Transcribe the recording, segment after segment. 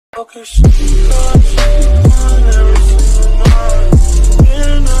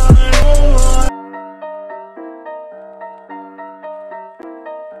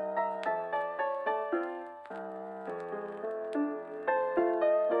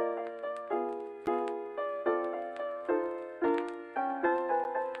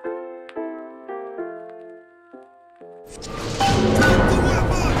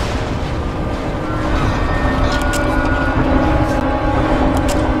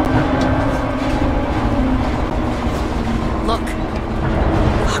Look,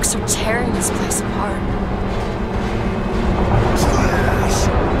 Vox are tearing this place apart.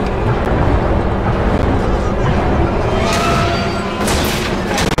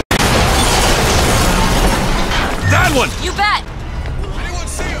 That one! You bet! Anyone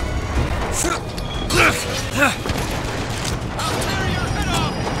see him? I'll tear your head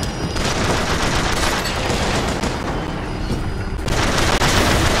off!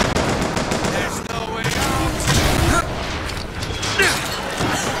 There's no way out!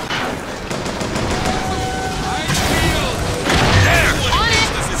 I feel! There! On it!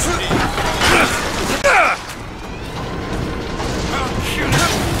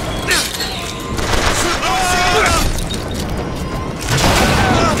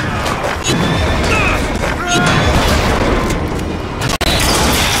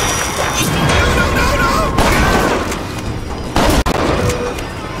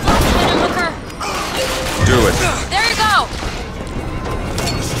 Do it. There you go!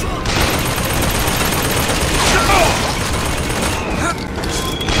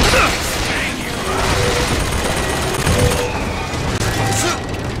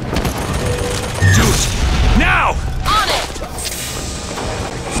 Do it! Now! On it!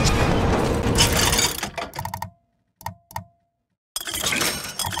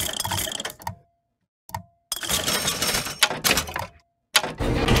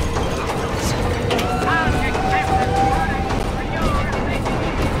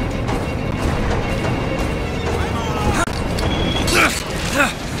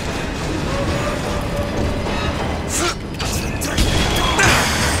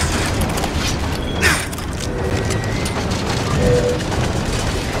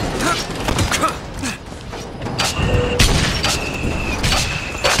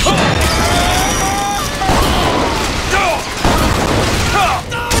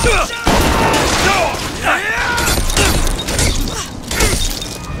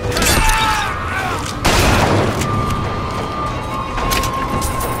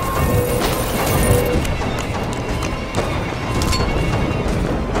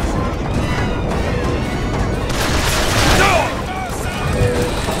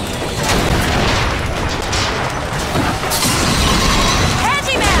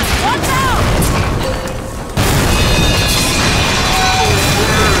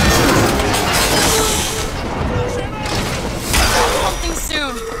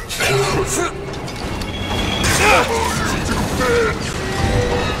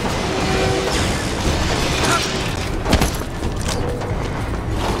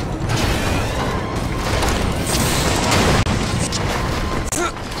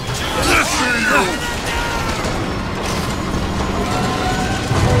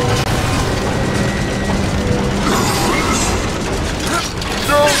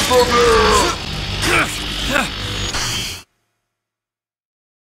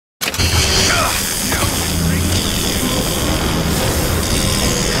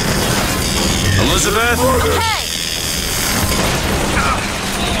 Elizabeth? Okay!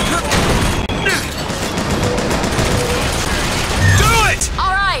 Do it!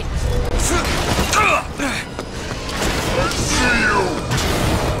 All right!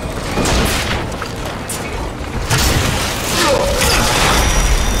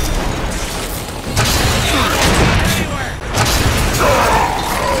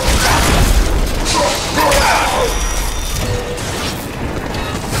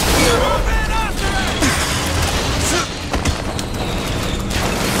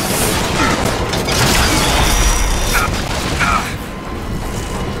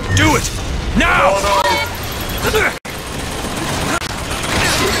 Do it! Now!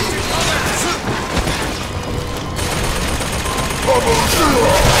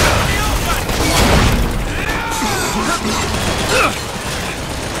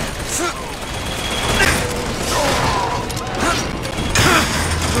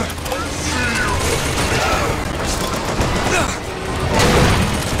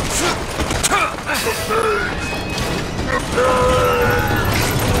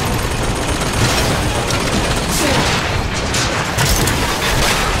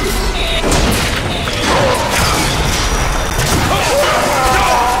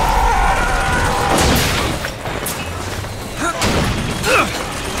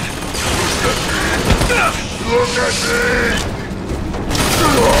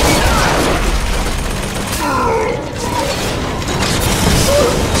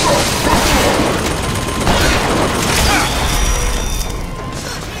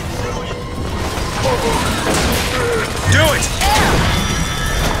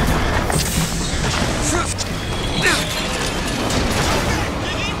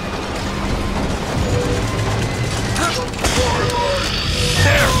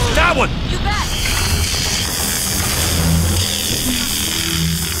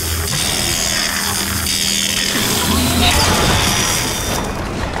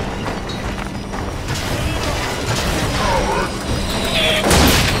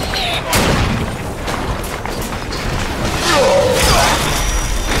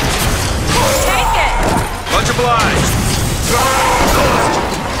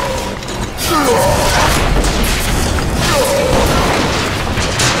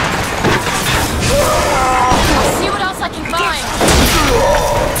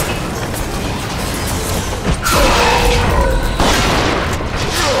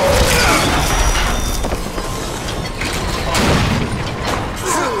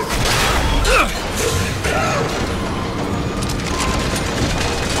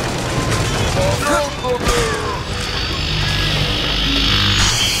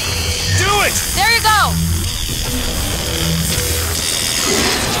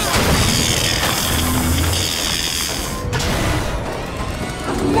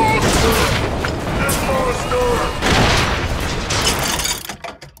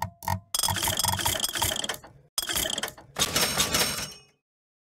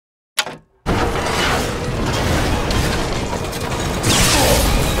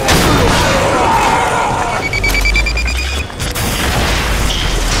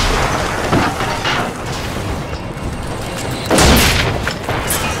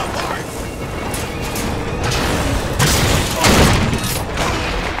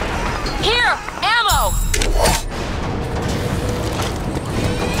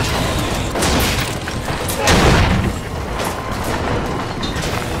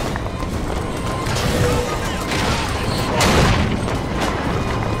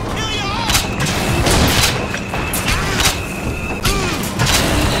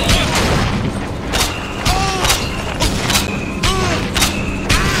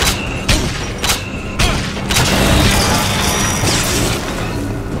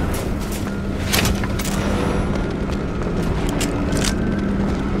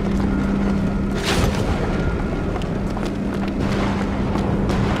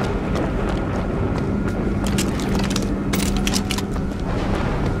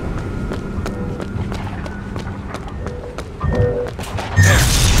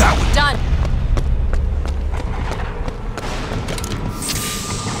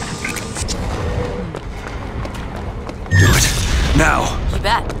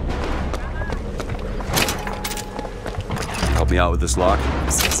 out with this lock?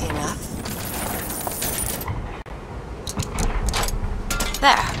 Looks easy enough.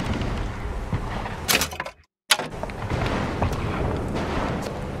 There.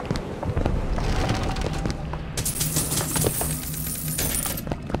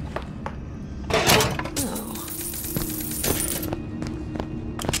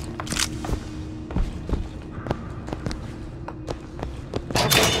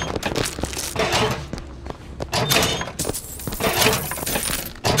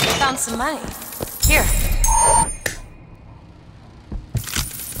 Found some money. Here.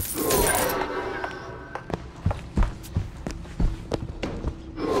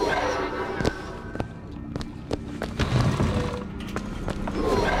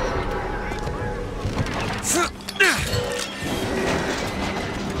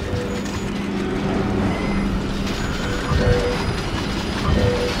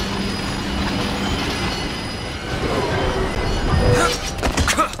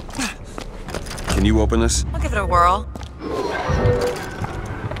 Can you open this? I'll give it a whirl.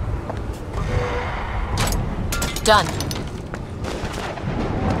 Done.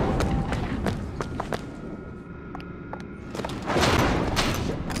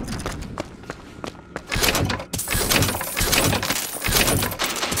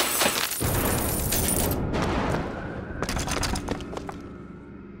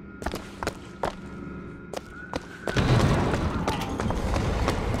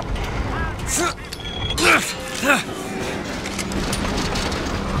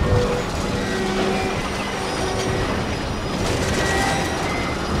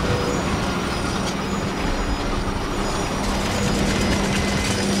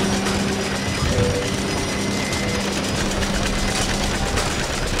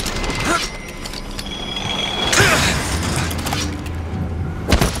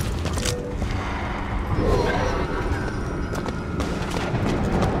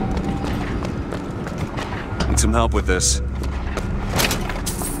 Some help with this.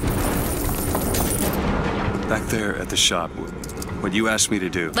 Back there at the shop, what you asked me to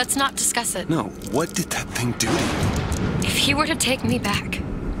do. Let's not discuss it. No, what did that thing do to you? If he were to take me back,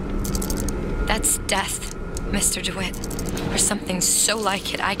 that's death, Mr. DeWitt. Or something so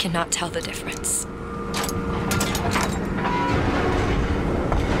like it I cannot tell the difference.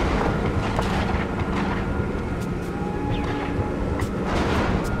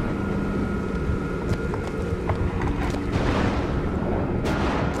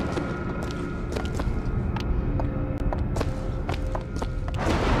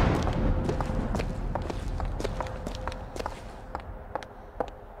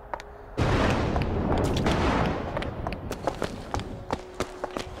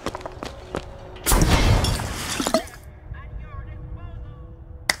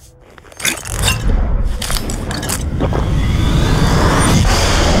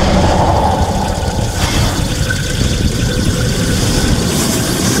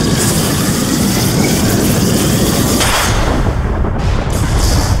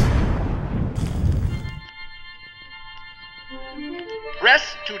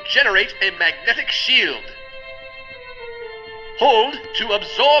 Press to generate a magnetic shield. Hold to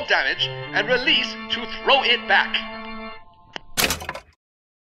absorb damage and release to throw it back.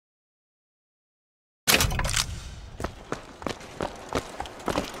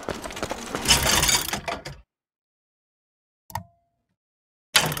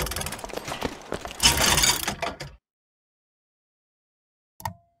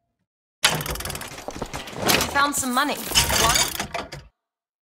 I found some money. Want it?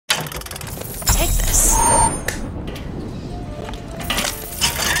 Take this.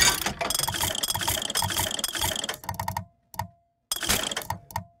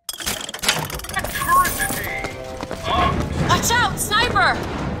 Watch out, sniper!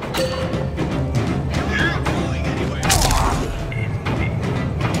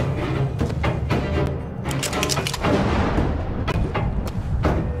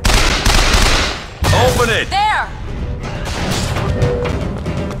 Open it! There!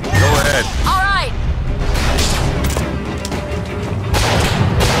 Go ahead. All right.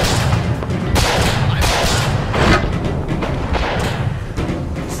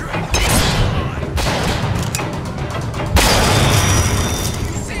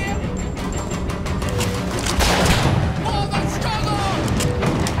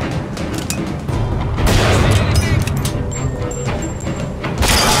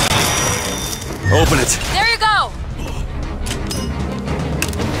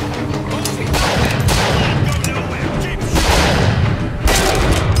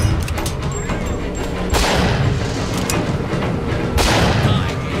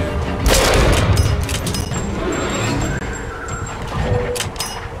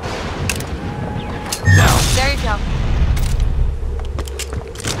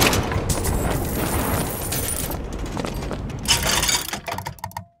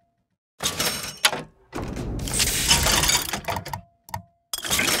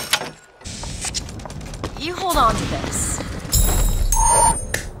 You hold on to this.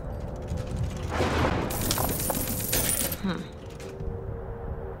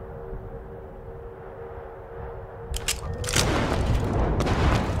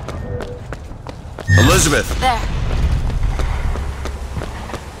 Elizabeth! There.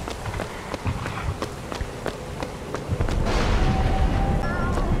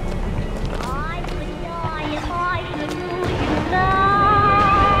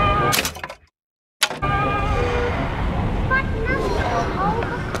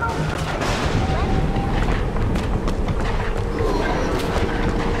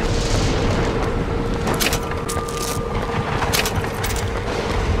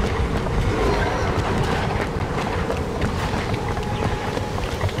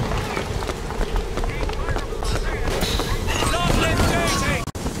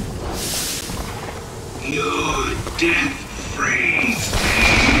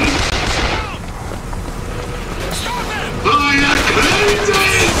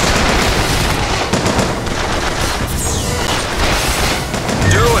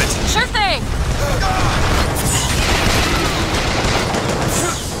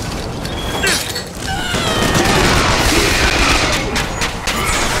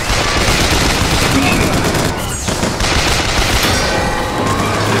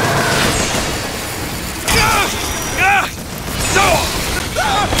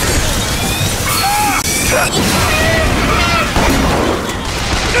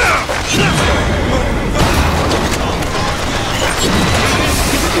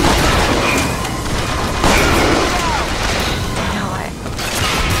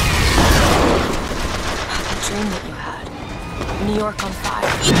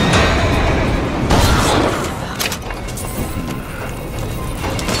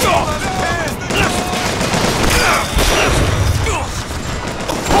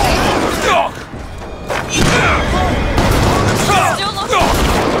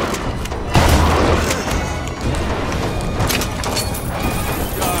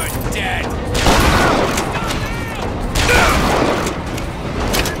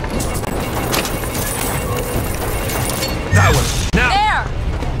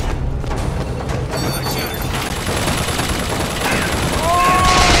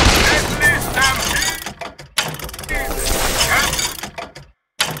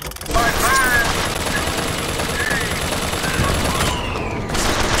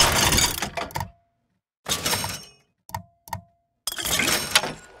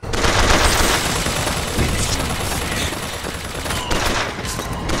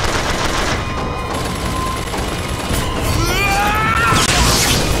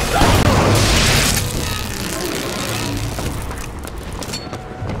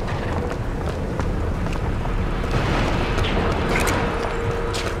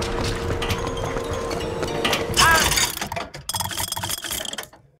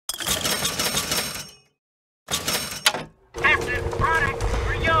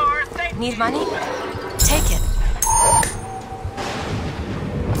 Need money? Take it.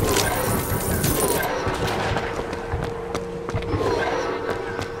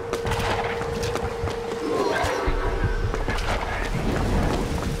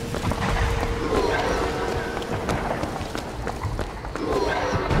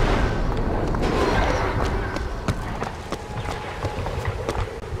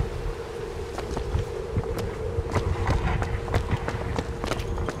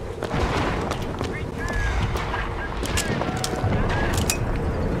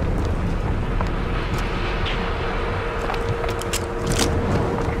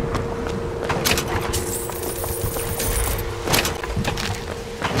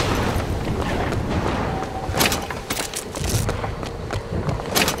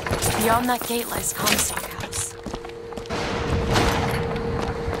 Beyond that gate lies Comstock House.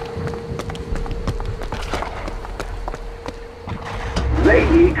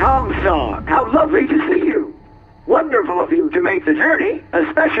 Lady Comstock, how lovely to see you. Wonderful of you to make the journey,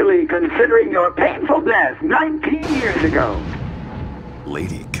 especially considering your painful death 19 years ago.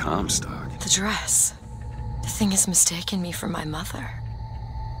 Lady Comstock? The dress. The thing has mistaken me for my mother.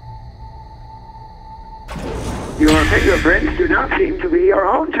 Your fingerprints do not seem to be your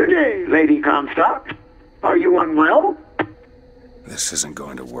own today, Lady Comstock. Are you unwell? This isn't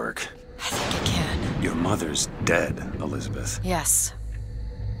going to work. I think it can. Your mother's dead, Elizabeth. Yes.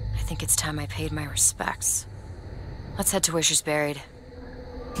 I think it's time I paid my respects. Let's head to where she's buried.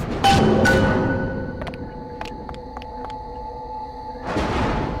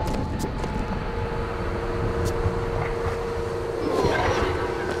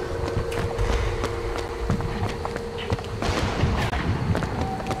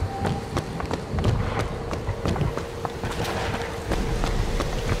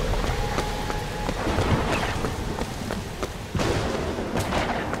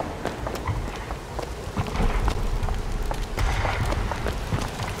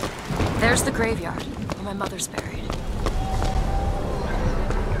 There's the graveyard, where my mother's buried.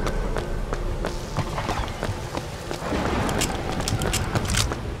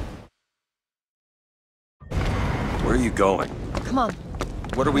 Where are you going? Come on.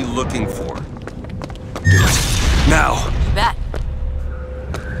 What are we looking for? Do it. Now! You bet.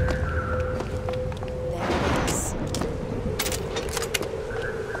 There it is.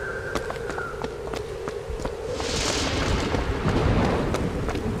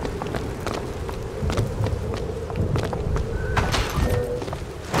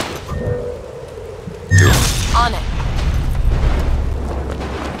 Do it. On it.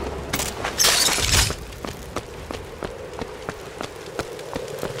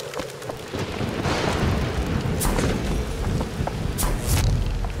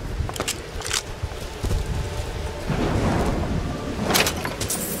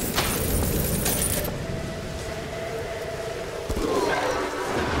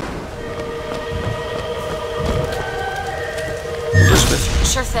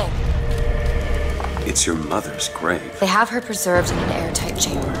 Sure thing. It's your mother's grave. They have her preserved in an airtight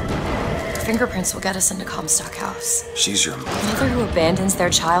chamber. Her fingerprints will get us into Comstock House. She's your mother. A mother who abandons their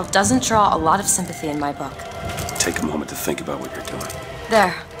child doesn't draw a lot of sympathy in my book. Take a moment to think about what you're doing.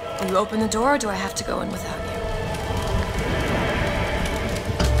 There. Will you open the door, or do I have to go in without you?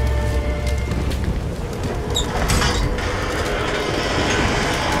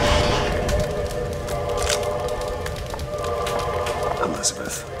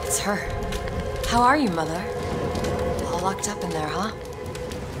 Elizabeth. It's her. How are you, Mother? All locked up in there, huh?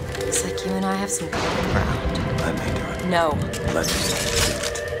 Looks like you and I have some common ground. Let me do it. No. Let me do it.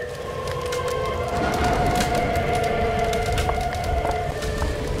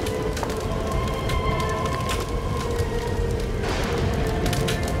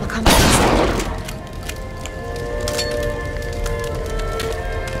 Look on my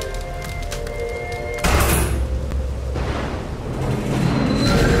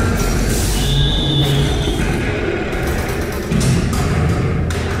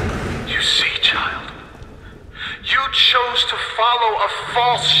follow a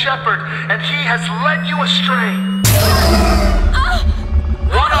false shepherd, and he has led you astray.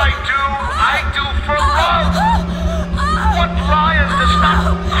 What I do for love. What lion does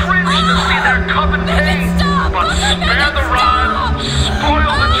not cringe to see their coven pain, but spare the rod,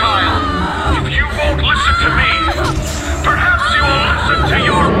 spoil the child. If you won't listen to me, perhaps you will listen to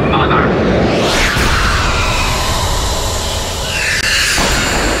your mother.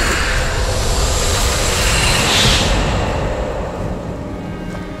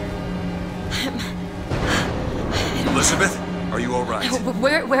 Elizabeth, are you all right?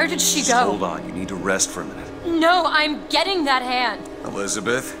 Where did she Just go? hold on. You need to rest for a minute. No, I'm getting that hand.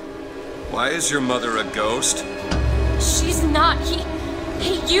 Elizabeth, why is your mother a ghost? She's not.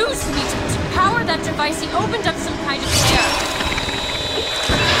 He used me to power that device. He opened up some kind of tear.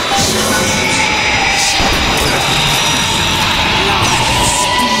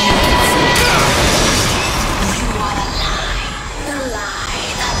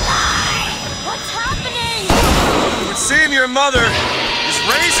 Seeing your mother is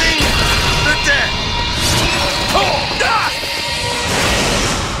raising the dead. Oh, ah!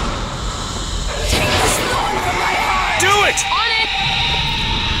 Take this thorn from my heart. Do it! On it!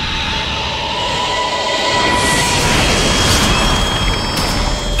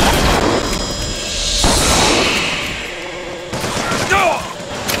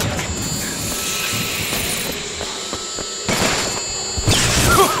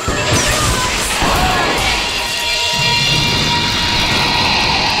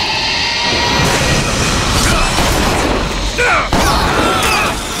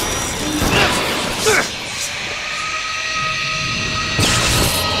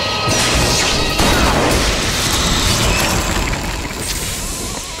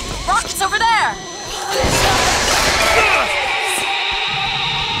 Rockets over there!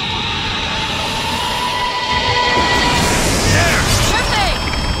 Sure thing!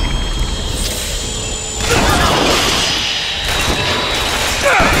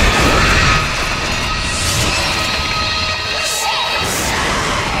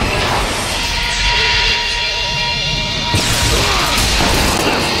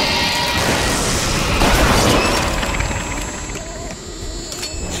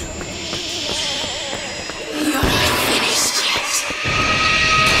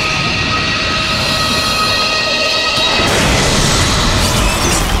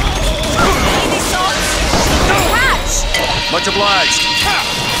 Much obliged.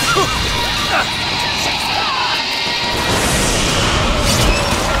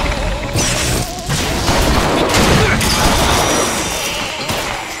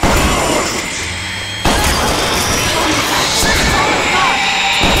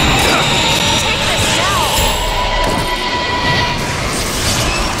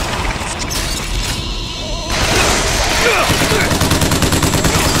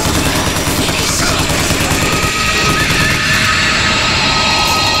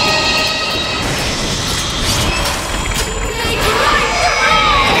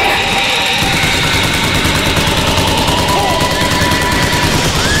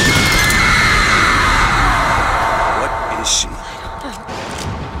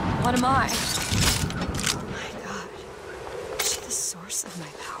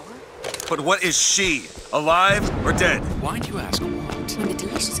 But what is she? Alive or dead? Why do you ask what? When the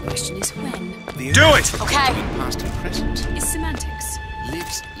delicious question is when. Do it! Okay. Between past and present. Is semantics.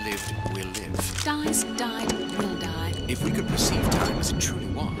 Lives, lived, will live. Dies, died, will die. If we could perceive time as it truly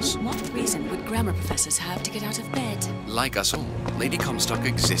was, What reason would grammar professors have to get out of bed? like us all, Lady Comstock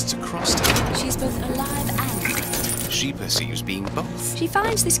exists across time. She's both alive and dead. She perceives being both. She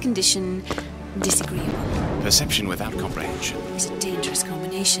finds this condition disagreeable. Perception without comprehension. It's a dangerous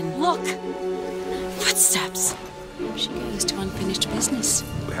combination. Look! Footsteps. She goes to unfinished business.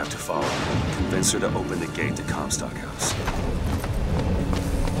 We have to follow her. Convince her to open the gate to Comstock House.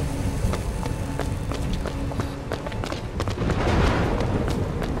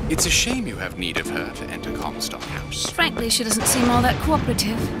 It's a shame you have need of her to enter Comstock House. Frankly, she doesn't seem all that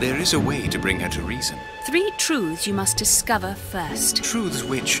cooperative. There is a way to bring her to reason. 3 truths you must discover first. Truths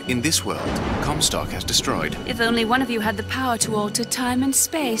which, in this world, Comstock has destroyed. If only one of you had the power to alter time and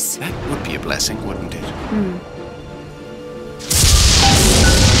space. That would be a blessing, wouldn't it?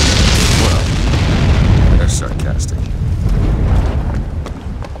 Well, they're sarcastic.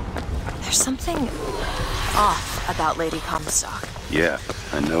 There's something off about Lady Comstock. Yeah,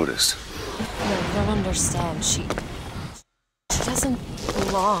 I noticed. No, you don't understand. She doesn't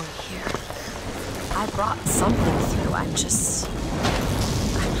belong here. I brought something through. I'm not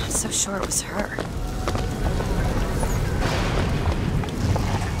so sure it was her.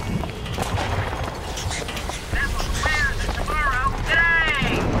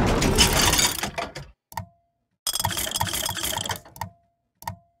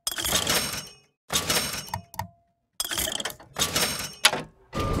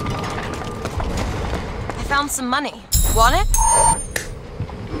 Found some money. Want it?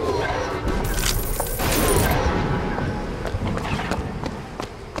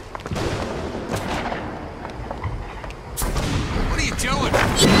 What are you doing?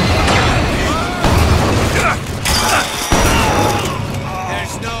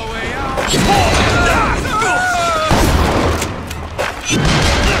 There's no way out.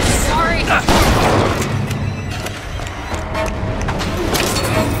 Sorry.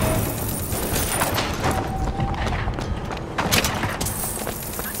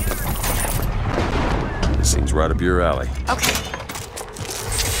 Seems right up your alley. Okay.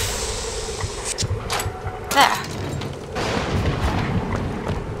 There.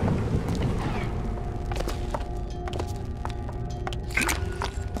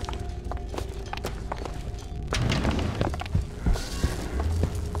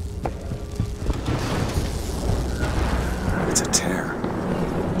 It's a tear.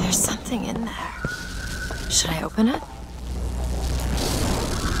 There's something in there. Should I open it?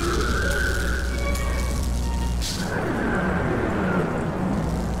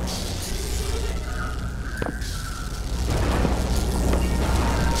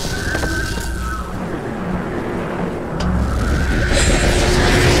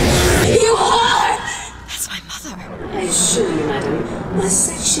 I assure you, madam, my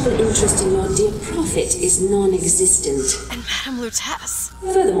sexual interest in your dear prophet is non-existent. And Madame Lutece.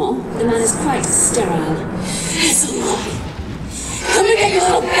 Furthermore, the man is quite sterile. It's a lie. Come again, you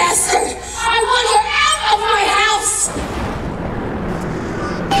little bastard! I want you out of my house!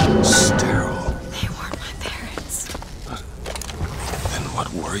 Sterile. They weren't my parents. Then what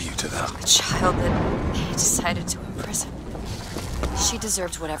were you to them? A child that they decided to imprison. She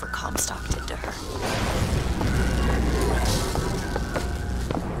deserved whatever Comstock did to her.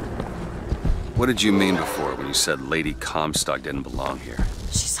 What did you mean before when you said Lady Comstock didn't belong here?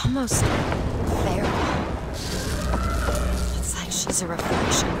 She's almost feral. It's like she's a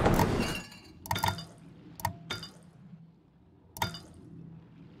reflection.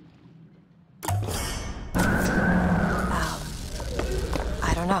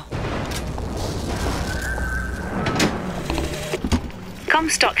 I don't know.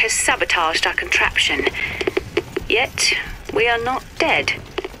 Comstock has sabotaged our contraption. Yet, we are not dead.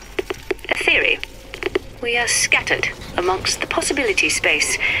 A theory. We are scattered amongst the possibility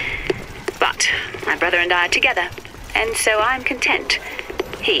space. But my brother and I are together, and so I'm content.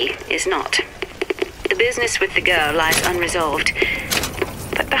 He is not. The business with the girl lies unresolved.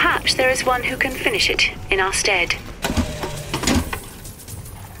 But perhaps there is one who can finish it in our stead.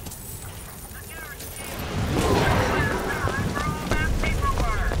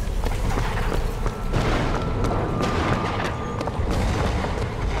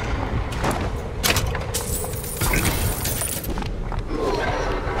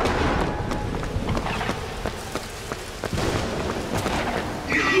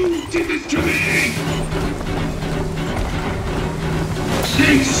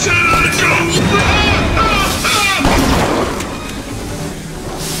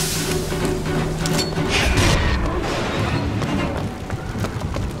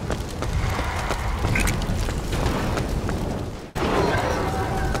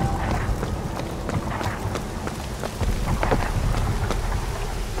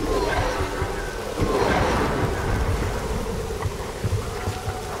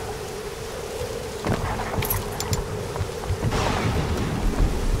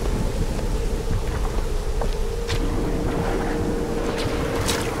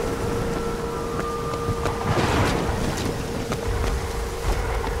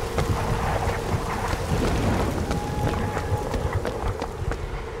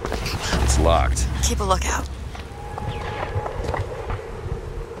 locked. Keep a lookout.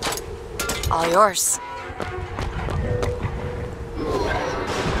 All yours.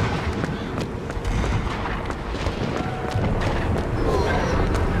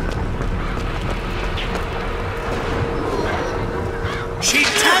 She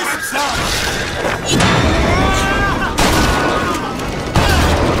tests us!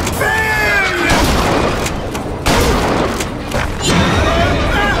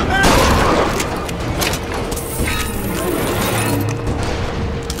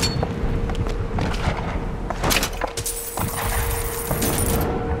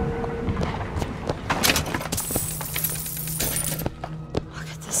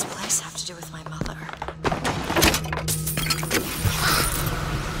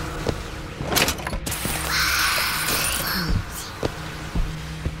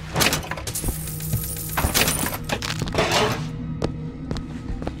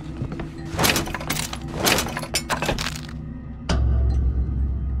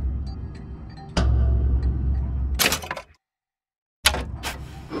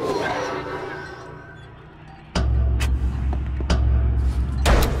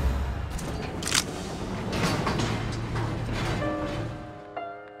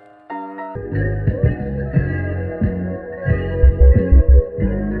 Thank you.